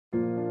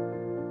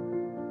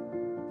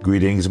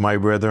Greetings, my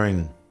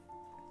brethren.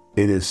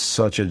 It is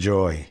such a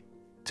joy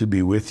to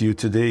be with you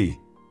today,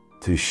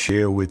 to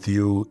share with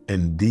you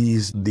in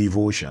these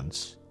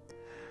devotions,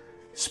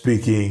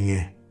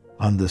 speaking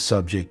on the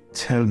subject,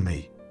 tell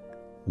me,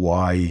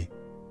 why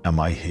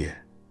am I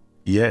here?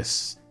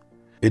 Yes,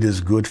 it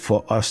is good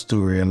for us to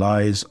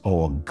realize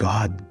our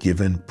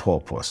God-given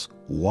purpose.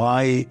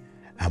 Why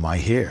am I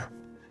here?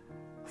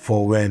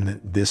 For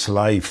when this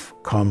life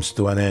comes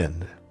to an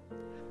end,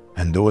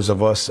 and those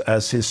of us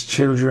as His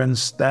children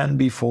stand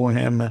before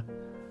Him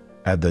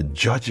at the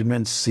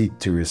judgment seat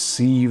to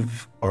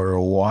receive our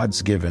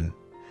rewards given,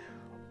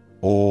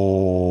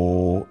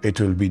 it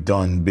will be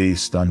done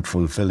based on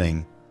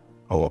fulfilling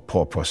our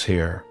purpose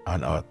here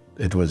on earth.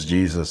 It was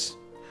Jesus,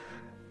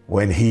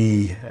 when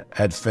He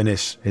had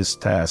finished His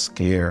task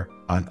here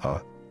on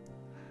earth,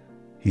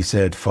 He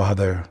said,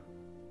 Father,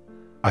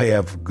 I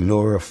have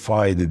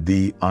glorified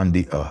Thee on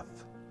the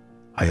earth.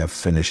 I have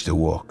finished the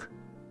work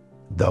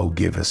Thou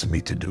givest me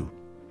to do.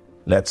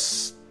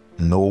 Let's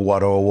know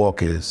what our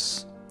work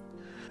is,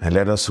 and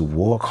let us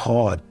work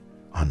hard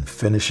on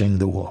finishing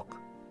the work,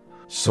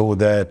 so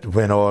that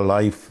when our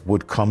life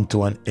would come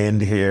to an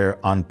end here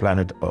on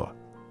planet Earth,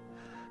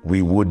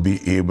 we would be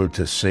able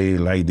to say,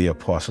 like the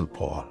Apostle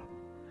Paul,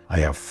 I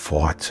have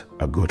fought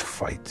a good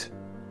fight.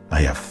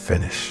 I have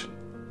finished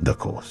the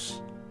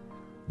course.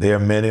 There are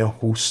many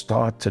who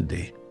start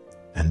today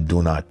and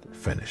do not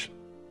finish.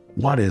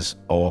 What is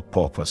our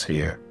purpose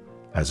here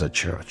as a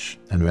church?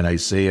 And when I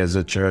say as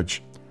a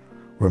church,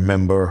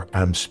 remember,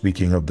 I'm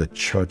speaking of the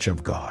church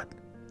of God,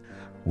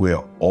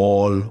 where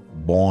all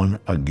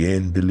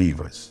born-again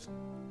believers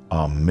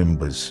are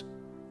members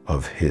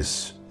of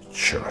His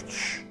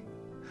church.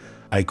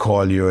 I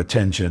call your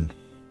attention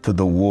to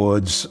the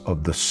words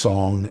of the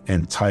song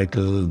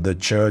entitled, The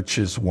Church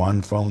is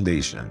One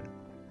Foundation.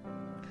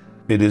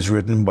 It is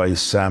written by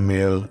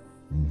Samuel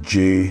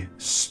J.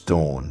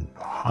 Stone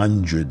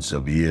hundreds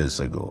of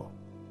years ago.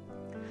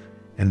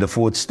 In the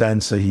fourth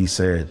stanza, he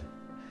said,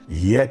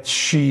 Yet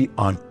she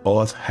on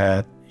earth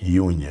hath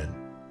union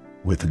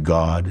with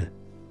God,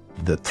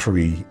 the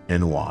three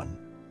in one,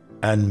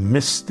 and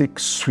mystic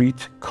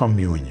sweet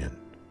communion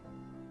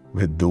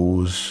with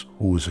those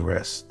whose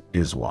rest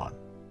is won.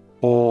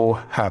 O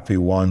happy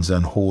ones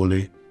and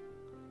holy,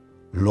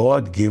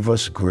 Lord, give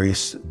us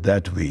grace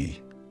that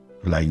we,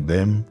 like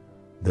them,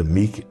 the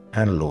meek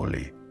and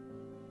lowly,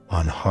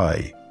 on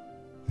high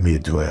may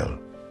dwell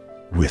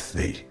with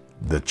Thee.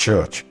 The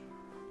church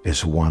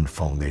is one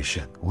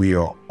foundation. We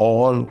are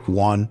all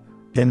one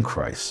in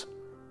Christ,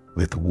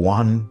 with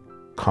one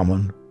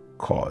common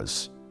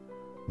cause,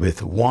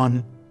 with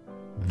one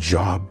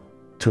job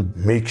to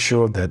make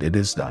sure that it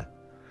is done.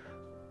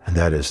 And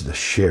that is the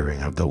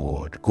sharing of the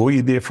word. Go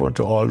ye therefore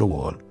into all the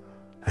world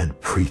and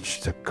preach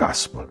the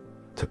gospel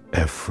to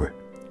every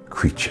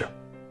creature.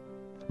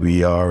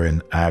 We are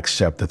in Acts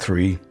chapter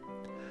 3,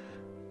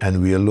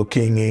 and we are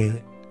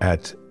looking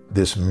at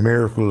this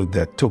miracle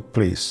that took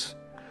place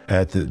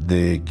at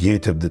the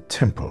gate of the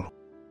temple,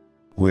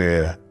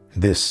 where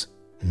this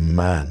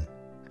man,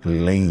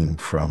 lame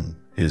from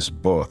his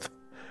birth,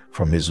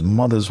 from his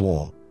mother's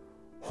womb,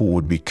 who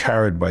would be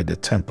carried by the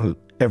temple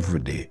every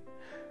day,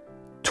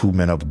 two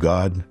men of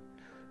God,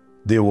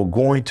 they were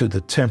going to the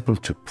temple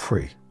to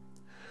pray,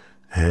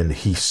 and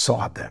he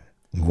saw them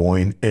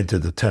going into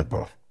the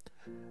temple,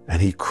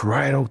 and he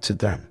cried out to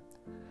them,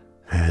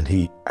 and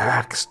he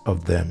asked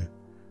of them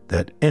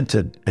that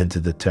entered into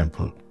the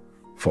temple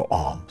for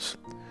alms.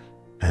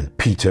 And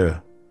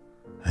Peter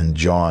and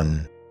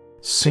John,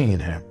 seeing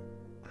him,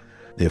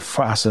 they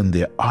fastened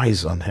their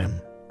eyes on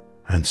him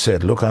and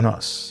said, Look on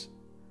us.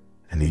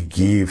 And he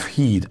gave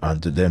heed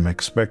unto them,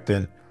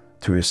 expecting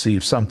to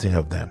receive something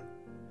of them.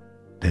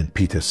 Then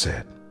Peter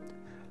said,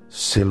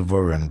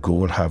 Silver and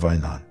gold have I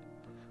none,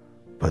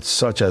 but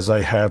such as I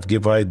have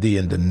give I thee.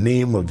 In the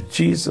name of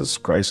Jesus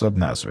Christ of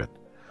Nazareth,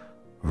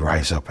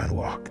 rise up and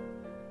walk.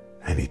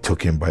 And he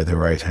took him by the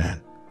right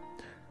hand,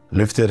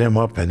 lifted him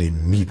up, and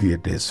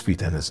immediately his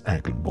feet and his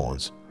ankle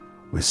bones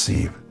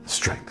received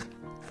strength.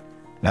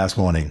 Last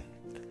morning,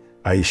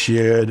 I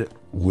shared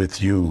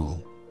with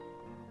you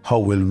how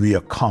will we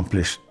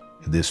accomplish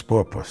this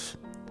purpose.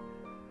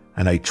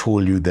 And I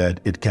told you that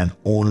it can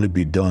only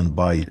be done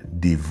by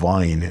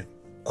divine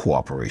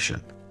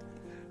cooperation.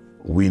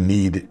 We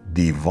need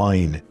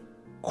divine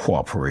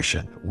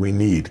cooperation. We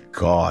need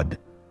God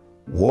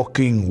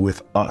working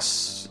with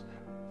us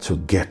to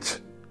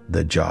get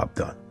the job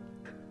done.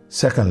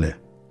 Secondly,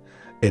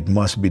 it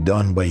must be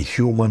done by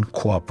human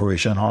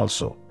cooperation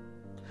also.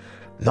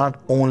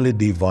 Not only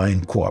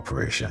divine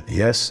cooperation.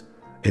 Yes,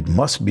 it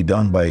must be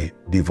done by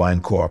divine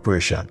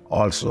cooperation,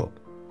 also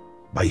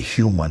by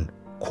human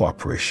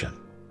cooperation.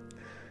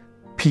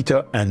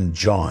 Peter and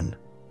John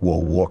were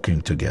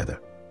working together.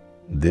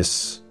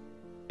 This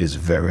is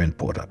very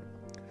important.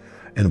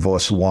 In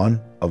verse 1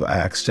 of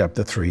Acts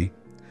chapter 3,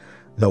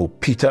 now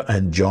Peter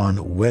and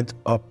John went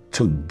up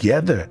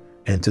together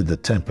into the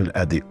temple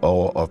at the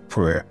hour of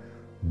prayer,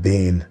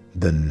 being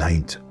the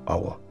ninth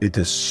hour. It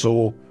is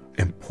so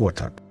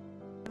important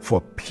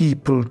for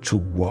people to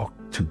work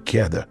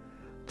together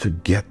to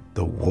get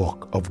the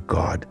work of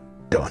God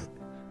done.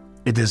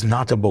 It is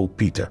not about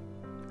Peter.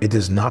 It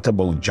is not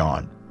about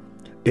John.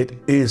 It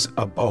is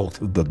about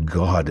the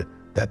God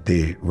that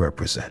they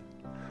represent.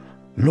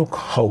 Look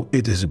how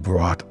it is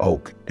brought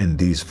out in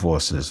these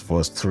verses,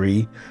 verse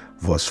 3,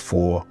 verse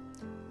 4,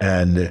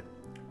 and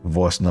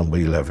verse number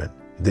 11,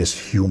 this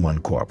human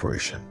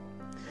cooperation.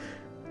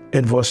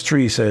 In verse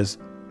 3 it says,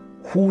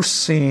 who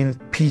seeing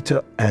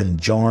Peter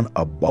and John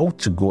about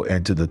to go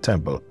into the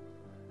temple,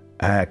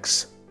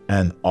 axe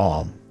and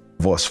arm.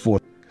 Verse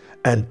 4,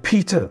 and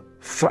Peter,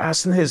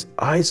 fastening his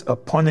eyes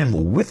upon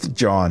him with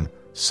John,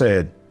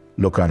 said,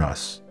 look on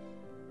us.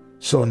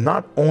 So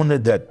not only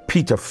that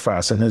Peter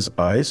fastened his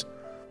eyes,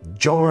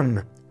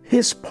 John,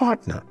 his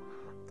partner,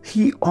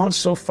 he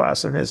also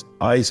fastened his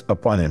eyes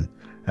upon him,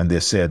 and they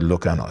said,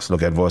 look on us.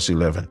 Look at verse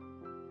 11.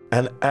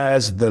 And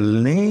as the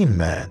lame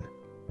man,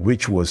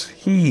 which was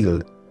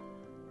healed,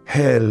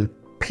 held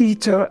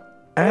Peter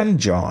and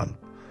John,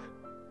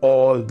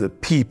 all the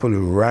people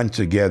ran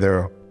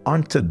together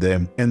unto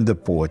them in the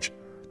porch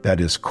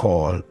that is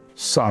called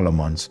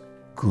Solomon's,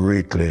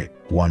 greatly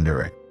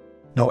wondering.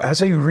 Now,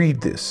 as I read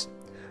this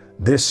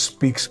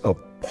speaks of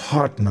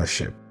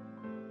partnership.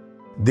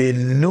 They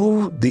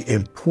knew the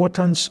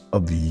importance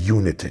of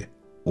unity.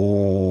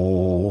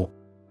 Oh,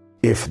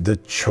 if the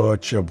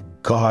church of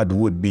God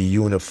would be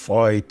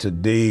unified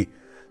today,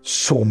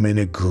 so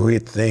many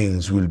great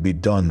things will be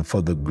done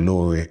for the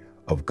glory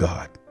of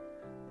God.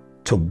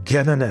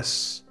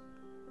 Togetherness,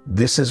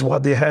 this is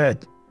what they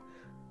had,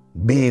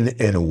 being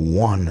in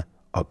one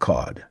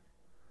accord.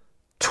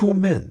 Two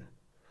men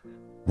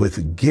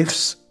with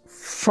gifts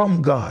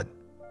from God,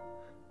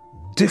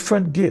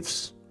 different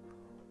gifts,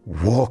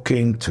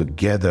 walking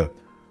together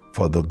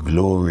for the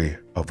glory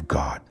of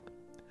God.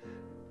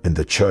 In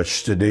the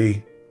church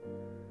today,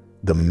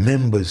 the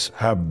members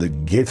have the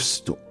gifts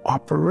to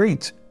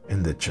operate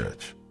in the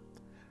church.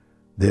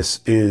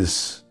 This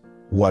is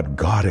what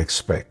God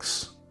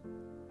expects.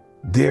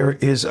 There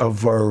is a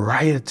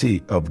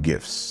variety of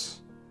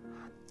gifts,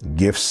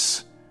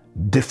 gifts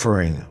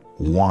differing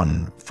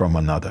one from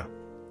another.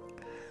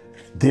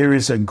 There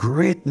is a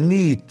great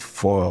need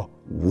for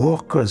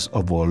workers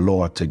of our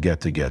Lord to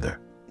get together,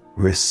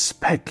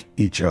 respect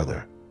each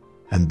other,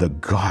 and the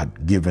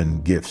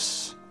God-given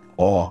gifts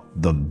or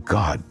the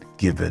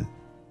God-given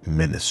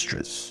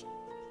ministries.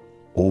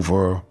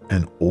 Over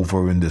and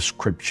over in the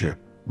scripture,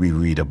 we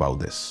read about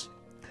this.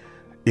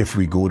 If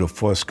we go to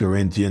 1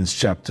 Corinthians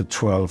chapter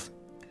 12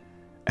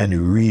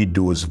 and read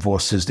those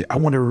verses there, I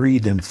want to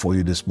read them for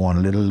you this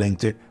morning, a little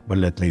lengthy, but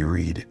let me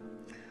read it.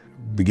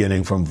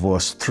 Beginning from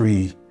verse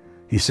 3,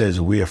 he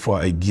says, Wherefore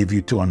I give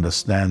you to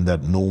understand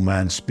that no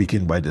man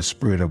speaking by the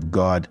Spirit of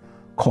God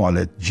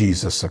calleth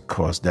Jesus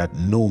accursed, that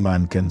no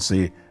man can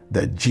say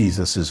that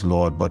Jesus is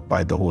Lord but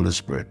by the Holy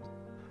Spirit.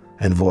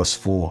 And verse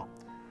 4,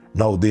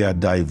 now there are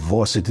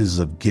diversities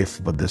of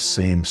gift, but the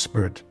same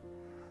Spirit.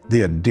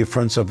 There are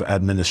difference of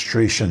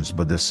administrations,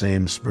 but the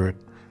same Spirit.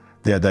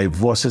 There are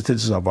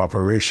diversities of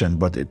operation,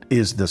 but it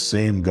is the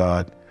same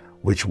God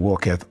which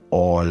worketh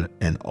all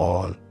in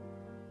all.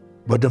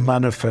 But the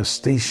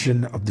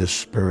manifestation of the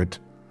Spirit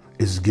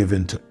is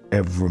given to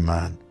every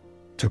man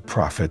to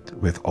profit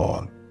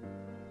withal.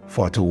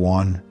 For to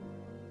one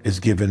is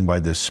given by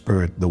the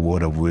Spirit the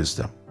word of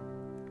wisdom,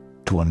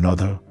 to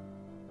another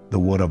the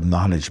word of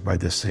knowledge by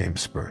the same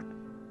Spirit,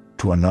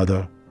 to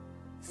another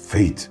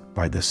faith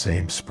by the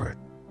same Spirit,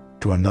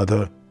 to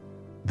another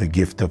the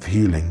gift of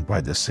healing by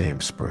the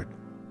same Spirit,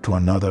 to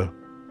another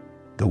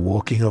the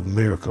working of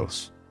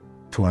miracles,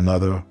 to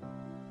another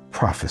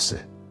prophecy,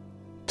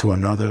 to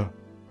another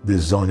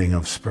discerning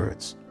of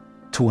spirits,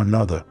 to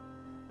another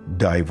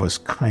divers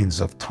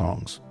kinds of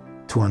tongues,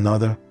 to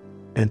another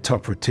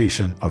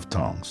interpretation of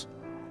tongues.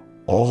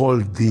 All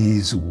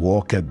these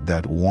work at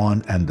that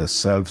one and the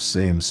self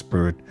same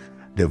Spirit,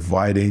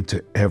 dividing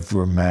to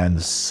every man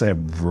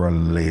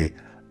severally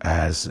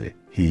as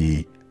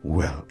he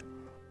will.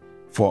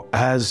 For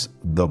as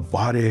the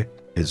body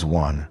is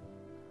one,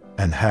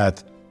 and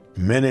hath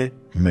many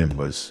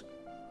members,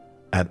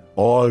 and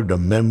all the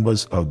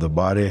members of the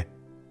body,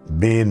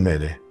 being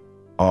many,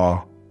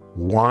 are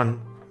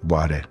one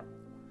body,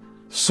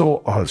 so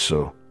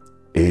also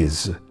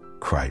is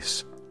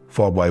Christ.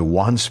 For by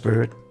one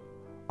Spirit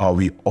are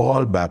we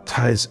all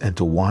baptized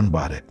into one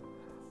body,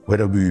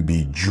 whether we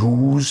be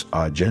Jews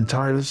or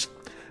Gentiles,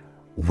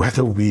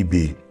 whether we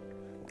be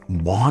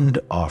bond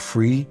or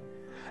free,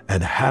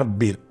 and have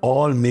been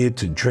all made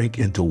to drink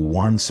into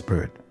one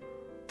Spirit.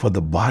 For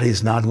the body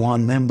is not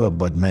one member,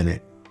 but many.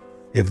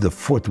 If the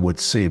foot would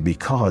say,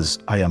 because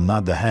I am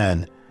not the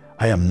hand,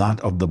 I am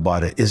not of the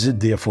body, is it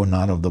therefore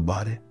not of the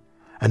body?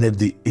 And if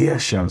the ear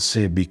shall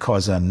say,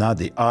 because I am not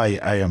the eye,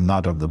 I am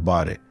not of the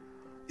body,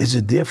 is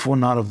it therefore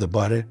not of the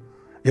body?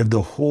 If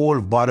the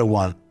whole body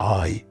were an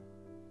eye,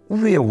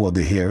 where were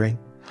the hearing?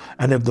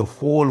 And if the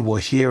whole were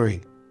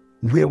hearing,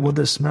 where were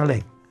the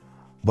smelling?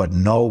 But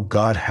now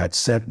God had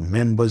set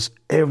members,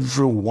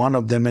 every one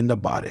of them in the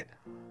body,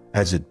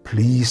 as it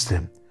pleased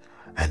him.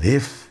 And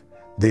if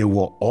they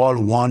were all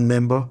one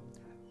member,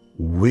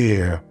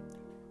 where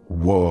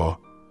were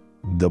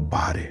the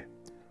body?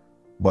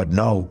 But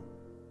now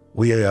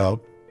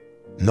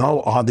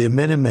now are there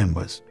many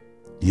members,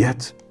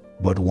 yet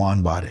but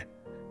one body.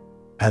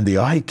 And the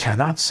eye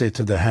cannot say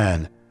to the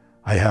hand,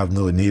 I have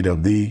no need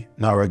of thee,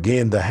 nor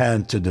again the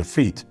hand to the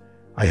feet,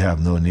 I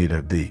have no need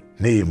of thee.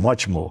 Nay,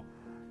 much more,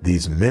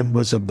 these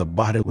members of the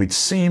body which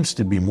seems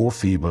to be more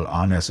feeble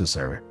are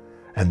necessary,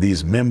 and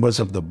these members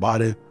of the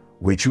body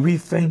which we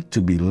think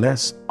to be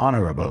less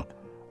honorable,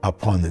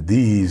 upon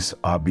these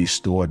are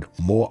bestowed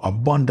more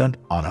abundant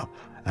honor,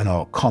 and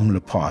our comely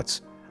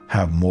parts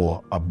have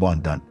more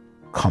abundant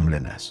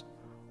comeliness.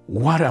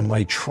 What am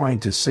I trying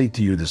to say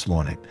to you this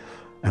morning?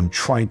 I'm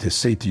trying to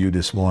say to you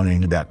this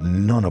morning that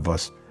none of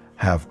us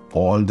have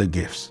all the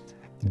gifts.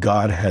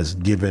 God has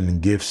given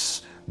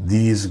gifts,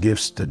 these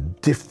gifts to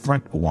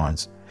different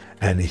ones,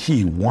 and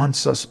He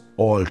wants us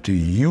all to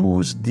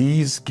use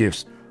these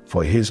gifts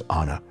for His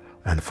honor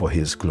and for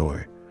His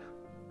glory.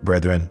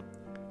 Brethren,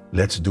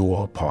 let's do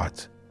our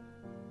part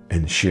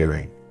in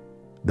sharing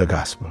the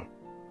gospel.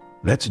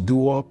 Let's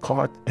do our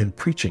part in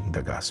preaching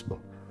the gospel.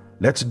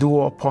 Let's do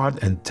our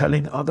part in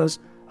telling others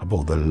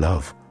about the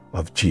love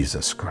of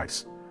Jesus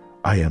Christ.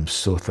 I am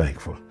so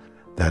thankful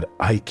that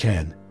I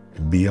can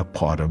be a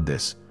part of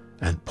this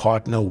and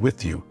partner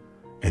with you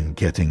in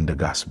getting the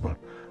gospel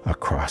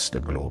across the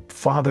globe.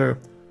 Father,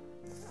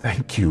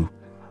 thank you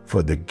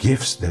for the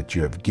gifts that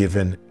you have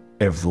given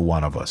every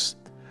one of us.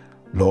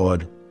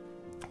 Lord,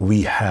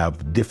 we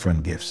have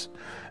different gifts.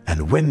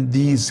 And when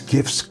these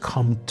gifts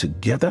come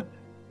together,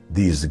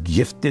 these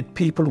gifted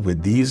people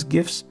with these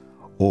gifts,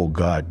 oh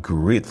God,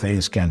 great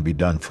things can be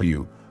done for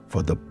you,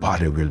 for the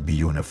body will be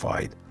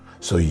unified.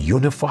 So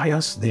unify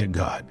us, dear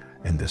God,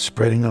 in the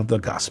spreading of the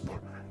gospel.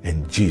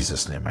 In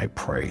Jesus' name I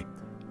pray.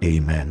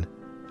 Amen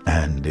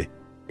and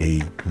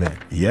amen.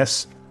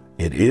 Yes,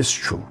 it is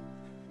true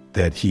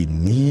that He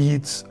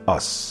needs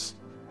us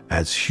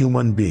as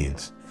human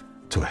beings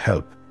to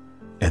help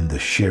in the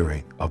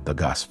sharing of the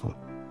gospel.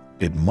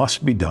 It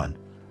must be done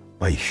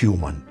by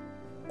human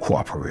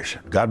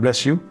cooperation. God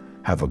bless you.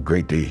 Have a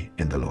great day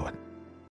in the Lord.